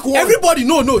the black one. Everybody,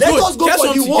 no. Let us go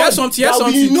for the one Here's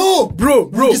something. we know Bro.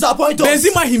 disappoint us.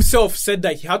 Benzema himself said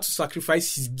that he had to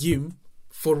sacrifice his game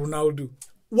for Ronaldo.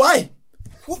 Why?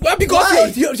 Well,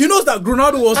 because he knows that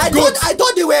Ronaldo was good. I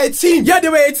thought they were a team. Yeah, they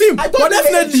were a team. I thought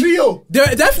they were a trio.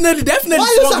 Definitely. Why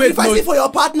are you sacrificing for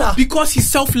your partner? Because he's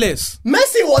selfless.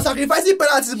 Messi was sacrificing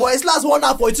penalties, but his last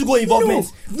 142 goal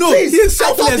involvement. No, he's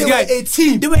selfless, guy.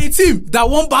 They were a team that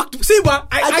won back to... See, but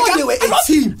I thought they were a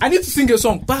team. I need to sing a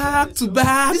song. Back to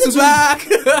back to back.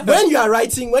 When you are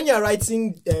writing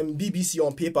BBC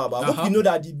on paper, but I hope you know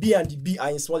that the B and the B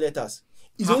are in small letters.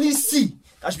 It's only C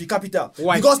that should be capital.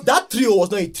 Why? Because that trio was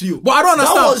not a trio. But I don't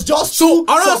understand. That was just two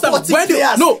supporting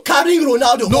players carrying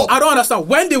Ronaldo. No, I don't understand.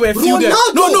 When they were fielded.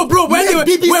 No, bro. When they were...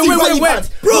 Wait.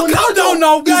 Bro, calm down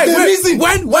now, guys. The reason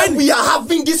when we are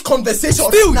having this conversation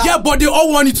still, right now. yeah, but they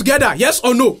all won it together. Yes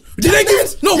or no? Did they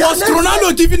give... No, was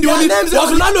Ronaldo giving the only...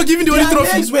 Was Ronaldo giving the only trophy?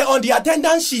 Their names were on the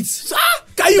attendance sheets.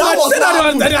 Can you say that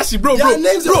on the attendance sheet, bro? Their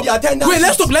names were on the attendance sheets. Wait,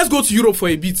 let's stop. Let's go to Europe for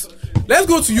a bit.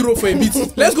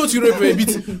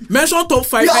 Mention top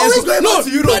 5 highest. No,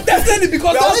 definitely,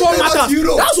 because that's what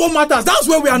matters. That's what matters. That's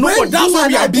where we are known for. That's where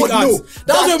we are big at.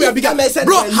 That's where we are big at.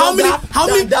 Bro, how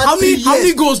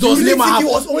many goals does Neymar have? It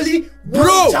was only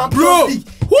bro.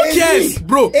 Who cares,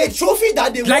 bro? A trophy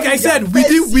that they like I said, we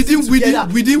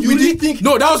didn't.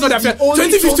 No, that was not their first.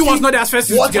 2015 was not their first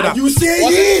season together. What are you saying?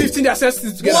 2015 their first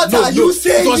season together. What are you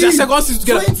saying? It was their second season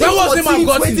together. When was Neymar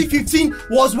gotten? 2015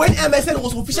 was when MSN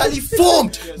was officially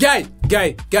formed. Guy.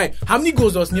 How many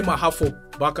goals does Neymar have for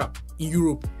Barca in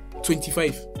Europe?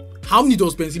 25. How many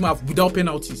does Benzema have without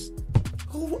penalties?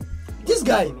 This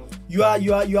guy. You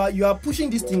are pushing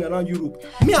this thing around Europe.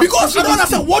 Because I don't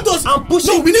understand what does I'm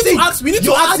pushing. No, we need to ask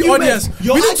the audience.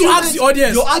 We need to ask the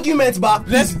audience. Your argument,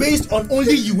 is based on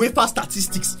only UEFA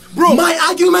statistics, bro. My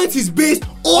argument is based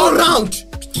all around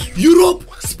Europe,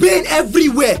 Spain,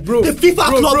 everywhere. Bro, the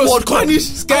FIFA Club World Cup.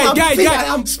 Spanish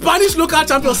guy. Spanish local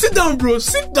champion. Sit down, bro.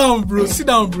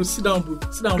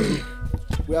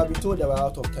 We have been told that we're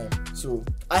out of time, so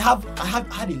I had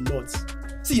a lot.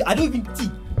 See, I don't even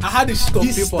see. I had a sheet of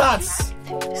paper. The stats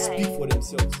speak for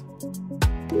themselves.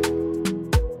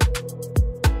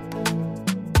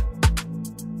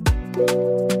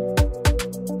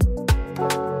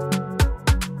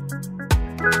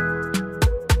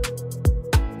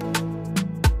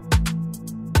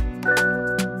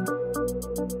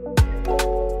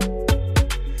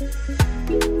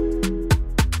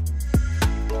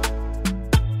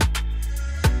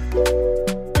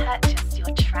 Purchase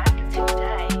your track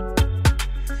today.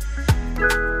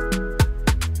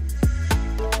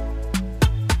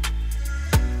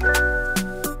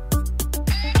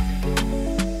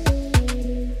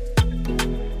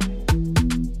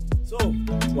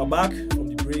 We're back from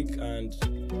the break and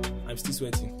I'm still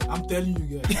sweating. I'm telling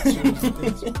you guys.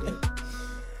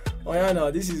 Oh yeah,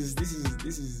 now this is the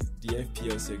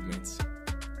FPL segment.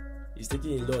 It's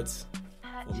taking a lot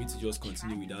for me to just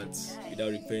continue without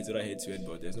referring to that head to head,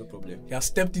 but there's no problem. You have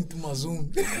stepped into my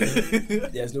zone.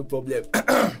 There's no problem.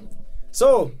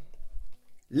 So,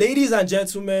 ladies and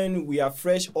gentlemen, we are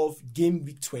fresh off game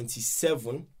week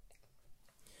 27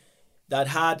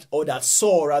 that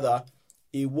saw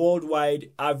a worldwide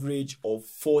average of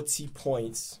 40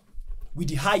 points, with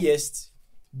the highest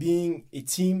being a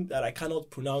team that I cannot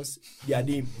pronounce their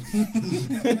name.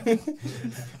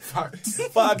 Facts.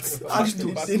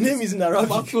 Actually, the name is in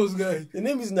Arabic. The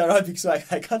name is in Arabic, so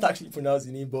I can't actually pronounce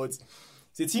the name, but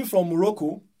it's a team from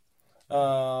Morocco.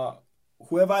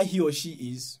 Whoever he or she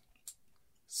is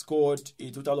scored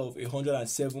a total of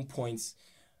 107 points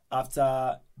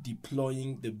after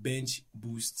deploying the bench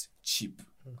boost chip.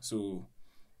 So,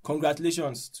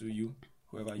 congratulations to you,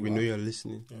 whoever you are. We know you're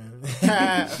listening.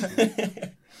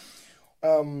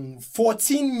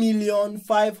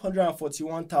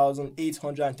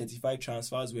 14,541,835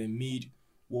 transfers were made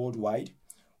worldwide,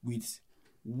 with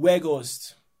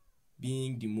Weghorst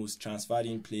being the most transferred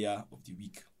in player of the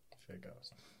week.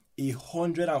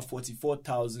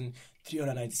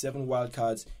 144,397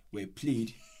 wildcards were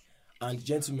played. And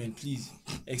gentlemen, please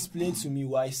explain to me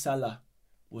why Salah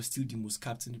was still the most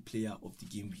captained player of the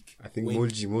game week. I think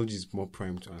Molji is more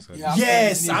primed to answer. Yeah,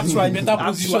 yes, actually, better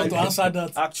position to answer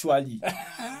that. Actually,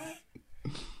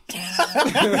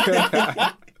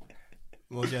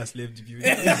 Molji has left the building.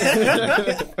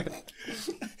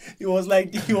 He was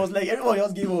like everyone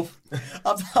just gave up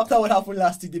after what happened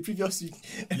last week, the previous week.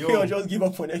 Everyone just gave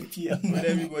up on FPL. When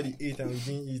everybody ate and we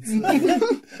didn't eat.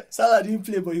 Salah didn't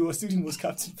play, but he was still the most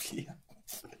captain player.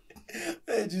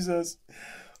 Hey, Jesus.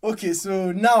 Okay,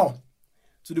 so now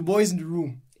to the boys in the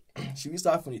room. Should we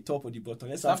start from the top or the bottom?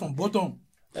 Let's Start from bottom.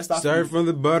 Let's start Start from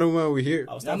the bottom while we're here.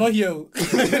 I'm not here.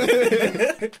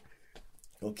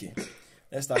 Okay,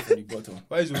 let's start from the bottom.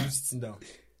 Why is Olu sitting down?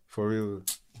 For real.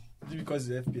 Is it because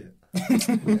it's FPL?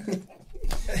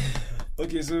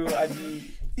 Okay, so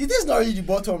it is not really the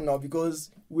bottom now because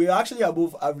we're actually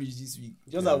above average this week.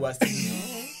 Just that we're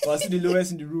still the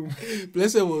lowest in the room.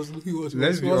 Blessed was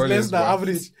Let's be less honest, than bro.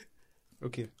 average.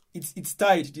 Okay. It's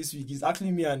tied this week. It's actually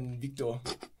me and Victor.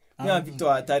 Me and Victor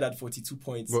are tied at 42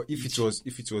 points. But if it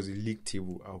was a league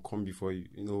table, I'll come before you.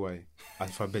 You know why?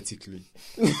 Alphabetically.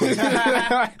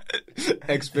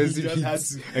 Expensive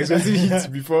hits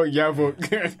before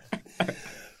Yabok.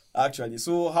 Actually,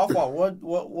 so how far?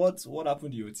 What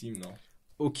happened to your team now?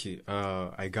 Okay,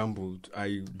 I gambled.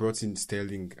 I brought in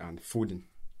Sterling and Foden.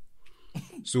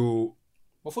 So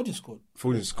But Foden scored.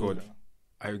 Foden scored.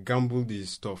 I gambled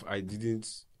this stuff. I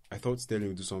thought Sterling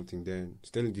would do something. Then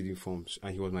Sterling didn't form,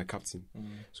 and he was my captain.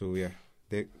 So yeah,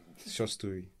 short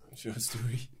story.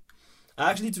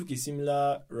 I actually took a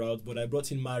similar route, but I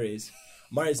brought in Mahrez.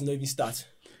 Mahrez did not even start.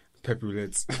 Pep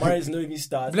roulette. Mahrez did not even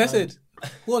start. Blessed.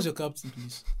 Who was your captain,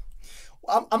 please?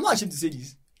 I'm not ashamed to say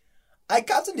this. I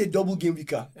captained a double game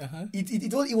weeker.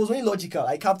 It was only logical.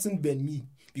 I captained Ben Mee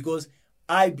because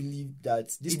I believe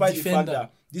that despite the fact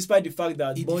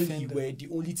that Burnley were the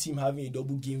only team having a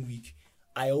double game week,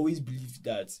 I always believed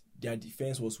that their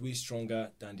defense was way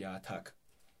stronger than their attack.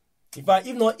 In fact,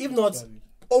 if not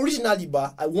originally,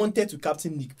 but I wanted to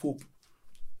captain Nick Pope.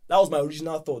 That was my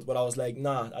original thought, but I was like,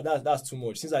 nah, that's too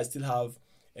much. Since I still have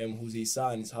Jose Sa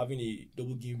and is having a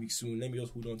double game week soon, let me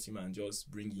just hold on to him and just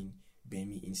bring in Ben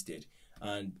Mee instead.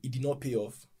 And it did not pay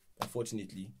off,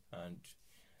 unfortunately. And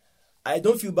I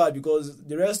don't feel bad because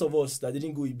the rest of us that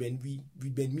didn't go with Ben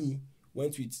Mee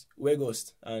went with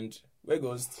Weghorst, and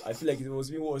Weghorst, I feel like it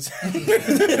was me worse than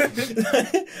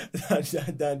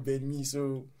Ben Mee.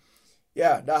 So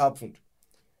yeah, that happened.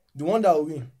 The one that will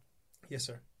win. Yes,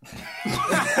 sir. The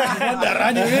one that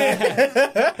ran away.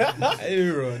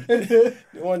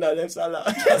 The one that left Salah.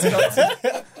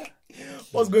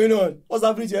 What's going on? What's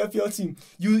happening to your FPL team?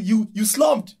 You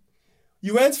slumped.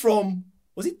 You went from,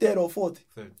 was it third or fourth?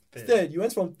 Third. You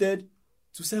went from third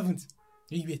to seventh.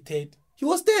 You were third. He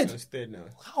was third. I was third now.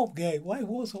 How, guy? Why?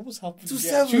 What's happening? To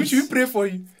seventh. Should we pray for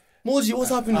you? Moji,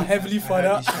 what's happening? Heavenly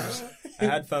Father. I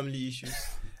had family issues.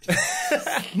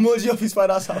 Moji of his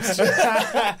father's house.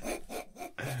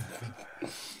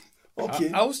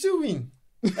 Okay. I will still win.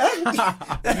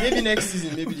 Maybe next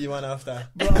season, maybe the one after.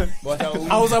 But I will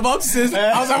win. I was about to say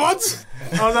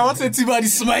Tibadi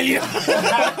smiling.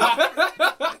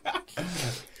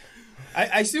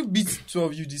 I still beat 2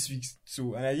 of you this week,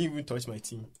 so, and I didn't even touch my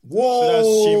team. Whoa! So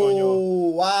that's shame on you.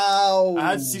 Wow!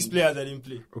 I had 6 players that didn't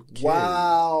play. Okay.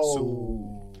 Wow!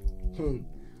 So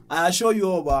I assure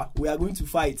you, Oba, we are going to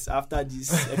fight after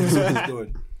this episode is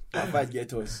done. Our fight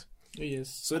get us. Yes.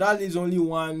 So that leaves only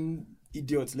one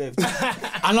idiot left.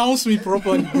 Announce me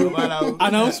properly, bro.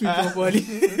 Announce me properly.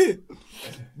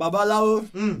 Babalao,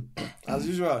 as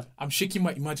usual. I'm shaking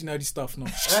my imaginary stuff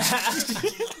now.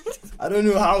 I don't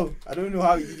know how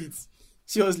he did it.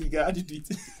 Seriously, guy, how did you do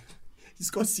it? He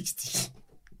scored 60.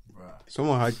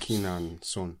 Someone had Keane and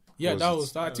Son. Yeah,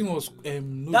 that thing was.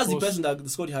 That's the person that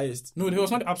scored the highest. No, he was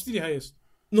not. I'm still the highest.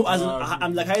 No, as in,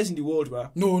 I'm like highest in the world, bro.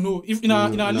 No. If in our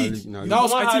league, that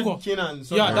was I think. Kenan,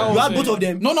 so Yeah, that was. You had both of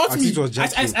them. No, not I me. think it was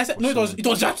Jakim. I said no. It was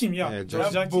Jakim. Yeah, Yeah, it was you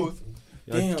have Jakim. both.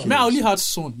 Damn. Man, I only had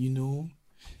Son,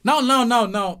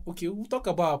 Now. Okay, we'll talk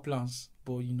about our plans,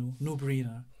 but no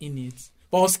brainer in it.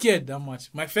 But I was scared that much.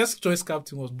 My first choice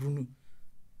captain was Bruno,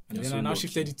 and then I now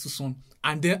shifted it to Son.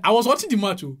 And then I was watching the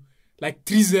match, like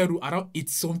 3-0, around 8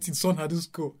 something. Son had to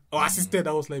score or assisted.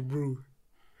 I was like, bro.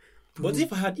 But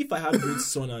if I had both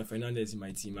Son and Fernandes in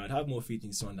my team, I'd have more faith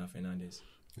in Son than Fernandes.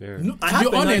 Yeah. No, I have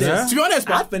to be honest,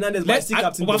 I have Fernandes, but I still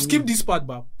captain. I've skipped this part,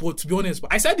 but to be honest,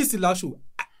 I said this in the last show.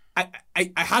 I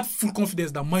had full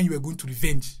confidence that Man U were going to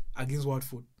revenge against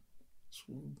Watford.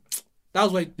 So that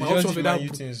was why my option for that.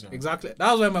 Exactly.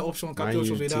 That was why my option captain was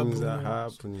for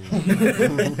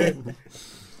that.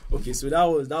 Okay, so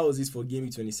that was it for game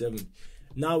week 27.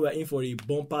 Now we're in for a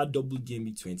bumper double game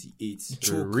week 28.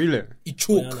 Really? It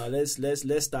choke. Now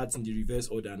let's start in the reverse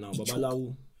order now.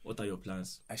 Babalawo, what are your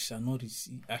plans? I shall not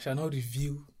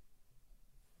reveal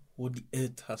what the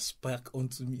earth has sparked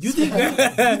onto me. You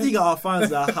think our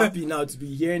fans are happy now to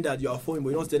be hearing that you are following, but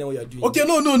you don't tell them what you're doing? Okay,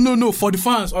 no. For the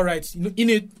fans, all right. In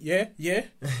it, yeah.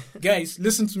 Guys,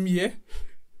 listen to me, yeah.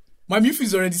 My midfield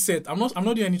is already set. I'm not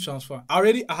doing any transfer.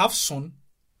 I have Son,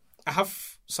 I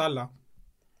have Salah,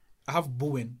 I have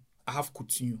Bowen, I have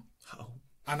Coutinho. How?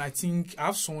 And I think I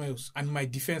have someone else. And in my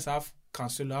defense, I have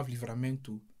Cancelo, I have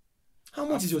Livramento. How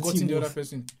much is your forgotten team the other worth?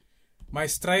 person. My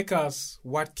strikers,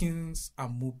 Watkins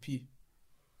and Mopi.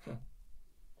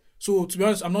 So, to be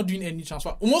honest, I'm not doing any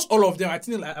transfer. Almost all of them, I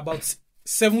think like about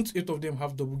 7 to 8 of them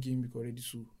have double game week already.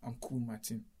 So, I'm cool with my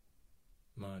team.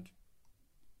 Mad.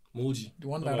 Moji. The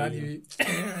one that ran away.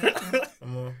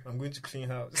 I'm going to clean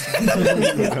house.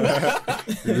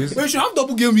 Wait, you should have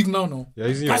double game week now, no? Yeah,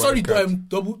 using your Sorry, wild card.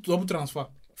 double transfer.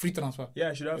 Free transfer.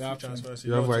 Yeah, I should have Yeah, free transfers.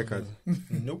 You have wild card.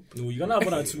 Nope. No, you're gonna have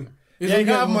more than 2. Yeah, you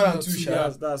can have more than 2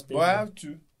 shots. That's But I have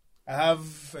 2. I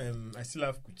still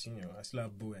have Coutinho. I still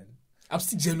have Bowen. I'm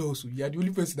still jealous. You are the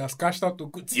only person that's cashed out to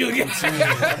Coutinho.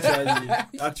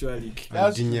 Actually.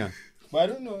 And Dinya. But I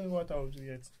don't know what I'll do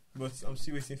yet. But I'm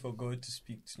still waiting for God to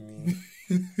speak to me.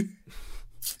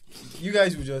 You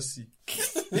guys will just see.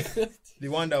 The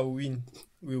one that will win.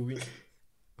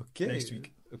 Okay. Next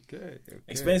week. Okay.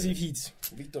 Expensive heat.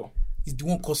 Victor. It's the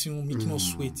one causing making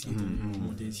us sweat.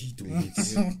 There's heat.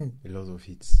 A lot of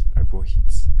hits. I brought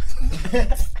hits.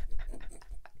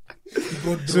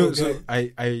 So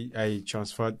I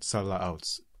transferred Salah out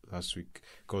last week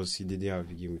because he didn't have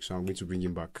the game week, so I'm going to bring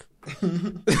him back.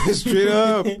 Straight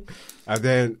up. And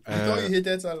then I thought you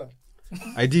hated Salah.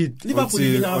 I did Liverpool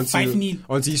even have 5-0.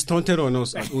 until he stunted on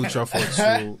us at Old Trafford.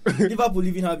 So Liverpool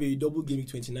even have a double game week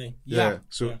 29. yeah.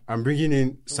 So I'm bringing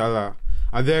in Salah,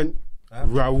 and then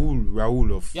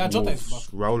Raul of Jota is Wolves.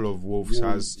 back. Raul of Wolves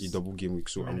has a double game week,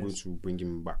 so I'm going to bring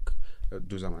him back.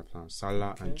 Those are my plans: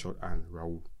 Salah and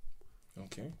Raul.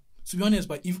 Okay. To be honest,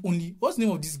 but if only what's the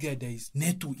name of this guy that is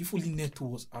Neto? If only Neto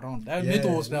was around, that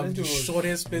Neto was the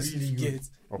shortest person to get.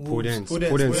 Or Wolves.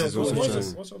 Podence is also What's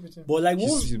trying. up with him? But like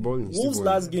He's balling, he's Wolves still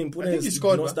last balling. game, I think he Podence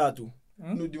scored, did not man. start too.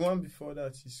 No, the one before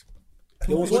that is.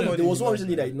 There was one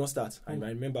recently that that did not start. I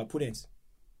remember Podence.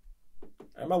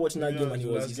 I remember watching that Yeah, game and it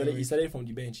was he last game started from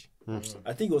the bench. Mm.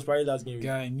 I think it was probably last game.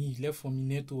 Guy, left for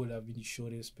me. Neto would have been the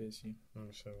shortest person.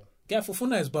 Sure. Guy,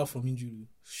 Fofana is back from injury.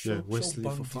 Wesley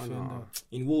bank Fofana. defender.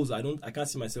 In Wolves, I can't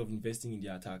see myself investing in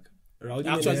the attack.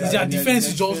 Actually, their defense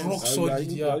is just rock solid.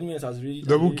 Yeah.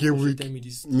 Double game week.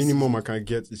 Minimum I can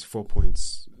get is 4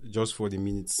 points just for the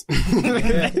minutes.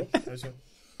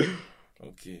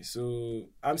 Okay, so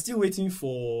I'm still waiting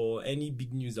for any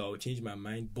big news that will change my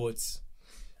mind. But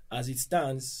as it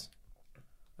stands,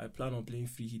 I plan on playing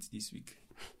free hit this week.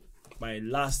 My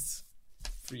last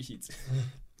free hit.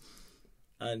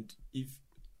 And if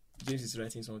James is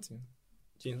writing something,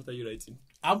 James, what are you writing?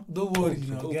 Don't worry,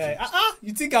 now, Okay. guy.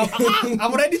 You think I've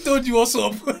already told you what's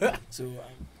up? So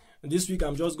this week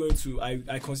I'm just going to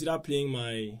I consider playing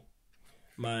my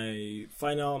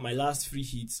last free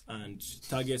hits and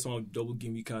target some of the double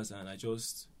game weekers, and I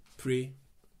just pray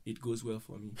it goes well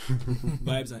for me.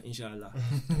 Vibes and inshallah.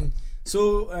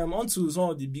 So on to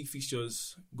some of the big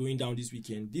fixtures going down this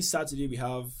weekend. This Saturday we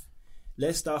have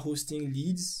Leicester hosting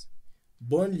Leeds,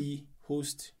 Burnley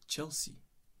host Chelsea,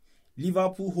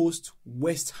 Liverpool host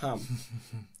West Ham,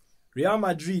 Real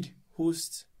Madrid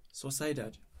host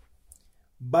Sociedad,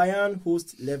 Bayern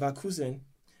host Leverkusen,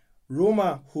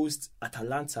 Roma host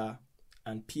Atalanta,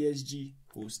 and PSG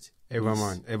host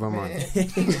Everman.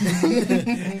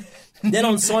 Then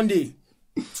on Sunday,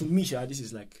 to Misha, this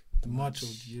is like The match of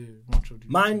the year.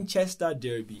 Manchester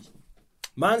Derby.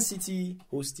 Man City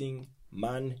hosting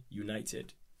Man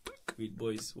United. Wait,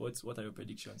 boys, what are your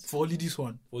predictions? For only this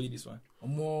one. Only this one.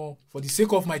 More for the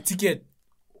sake of my ticket,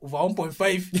 over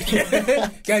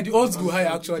 1.5. Guy, the odds go high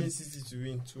actually. City to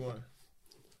win 2-1.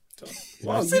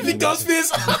 Wow, See Victor's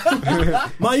face.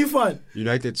 Man, you fan?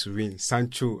 United to win.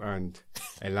 Sancho and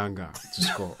Elanga to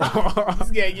score.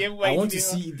 I want to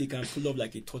see if they can pull up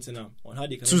like a Tottenham on how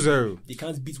they can 2-0. They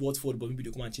can't beat Watford, but maybe they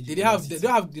come and change. They don't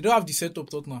have the setup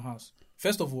Tottenham has.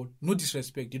 First of all, no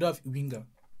disrespect, they don't have a winger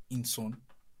in Son,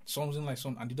 something like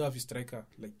Son, and they don't have a striker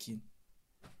like Keane.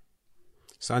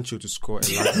 Sancho to score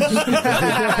Elanga.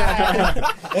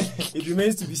 It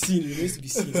remains to be seen.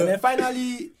 And then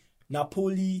finally,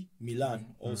 Napoli,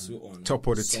 Milan also on Top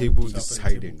of the table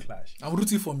deciding. clash. I'm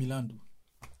rooting for Milan though.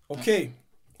 Okay,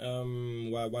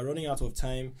 we're running out of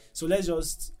time, so let's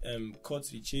just cut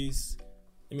to the chase.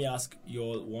 Let me ask you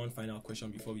all one final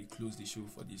question before we close the show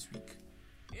for this week.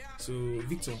 So,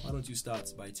 Victor, why don't you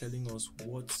start by telling us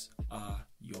what are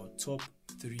your top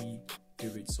 3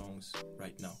 favorite songs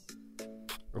right now?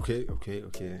 Okay.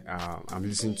 I'm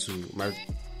listening to my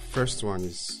first one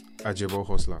is Ajebo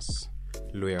Hustlers,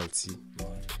 Loyalty.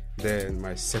 Then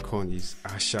my second is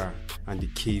Asha and the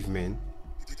Cavemen.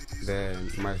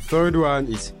 Then my third one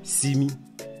is Simi.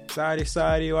 Sorry,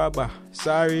 Waba.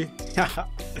 Sorry.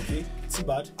 Okay, too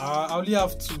bad. I only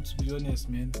have 2 to be honest,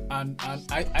 man. And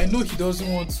I know he doesn't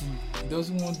want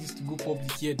this to go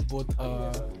public yet, but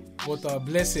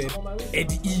blessed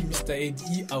Eddie E, Mr. Eddie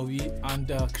E away, and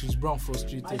Chris Brown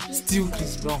frustrated. Still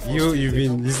Chris Brown frustrated. You've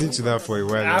been listening to that for a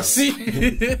while. I've seen.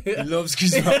 He loves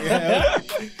Chris Brown. Yeah.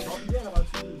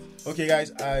 Okay,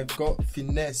 guys, I've got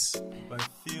Finesse by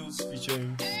Fields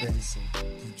featuring Benson.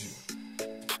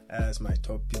 As my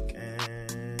top pick,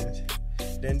 and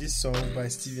then this song by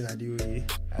Stephen Adeoye,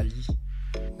 Ali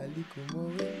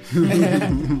Komowe.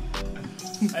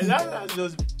 I love that.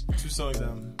 Just 2 songs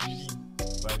I'm really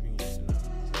vibing into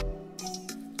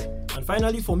now. And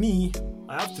finally, for me,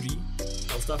 I have 3.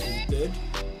 I'll start from the third.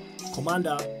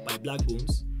 Commander by Black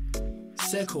Bones.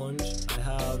 Second, I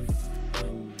have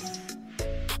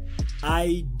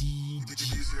IDG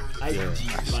by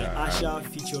Asha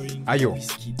featuring Ayo.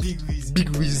 Whiskey. Big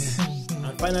Wiz.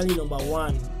 And finally, number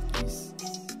 1 is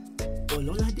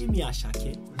Ololade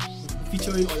Ashake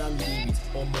featuring Olamide with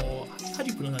Omo. How do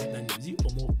you pronounce that name? Is it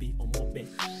Omope?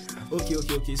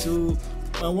 Okay. So,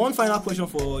 one final question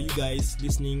for you guys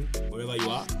listening, wherever you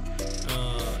are.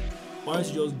 Why don't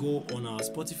you just go on our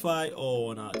Spotify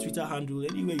or on our Twitter handle,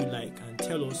 anywhere you like, and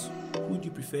tell us who do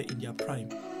you prefer in their prime,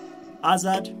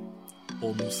 Hazard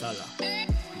or Musala? We'll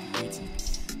be waiting.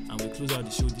 And we close out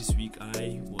the show this week.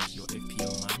 I was your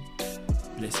FPL man,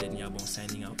 Blessed Nyabon,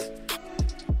 signing out.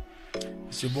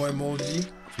 It's your boy Moldy.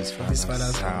 His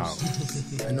father's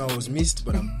house. I know I was missed,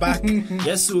 but I'm back.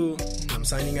 Yes, so I'm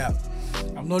signing out.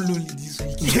 I'm not lonely this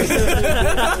week.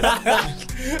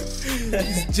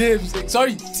 It's James.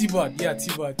 Sorry, T-Bad. Yeah,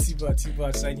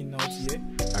 T-Bad signing out here.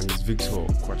 And it's Victor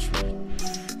Quattro.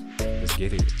 Let's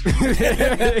get it.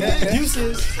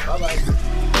 Deuces.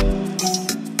 Bye-bye.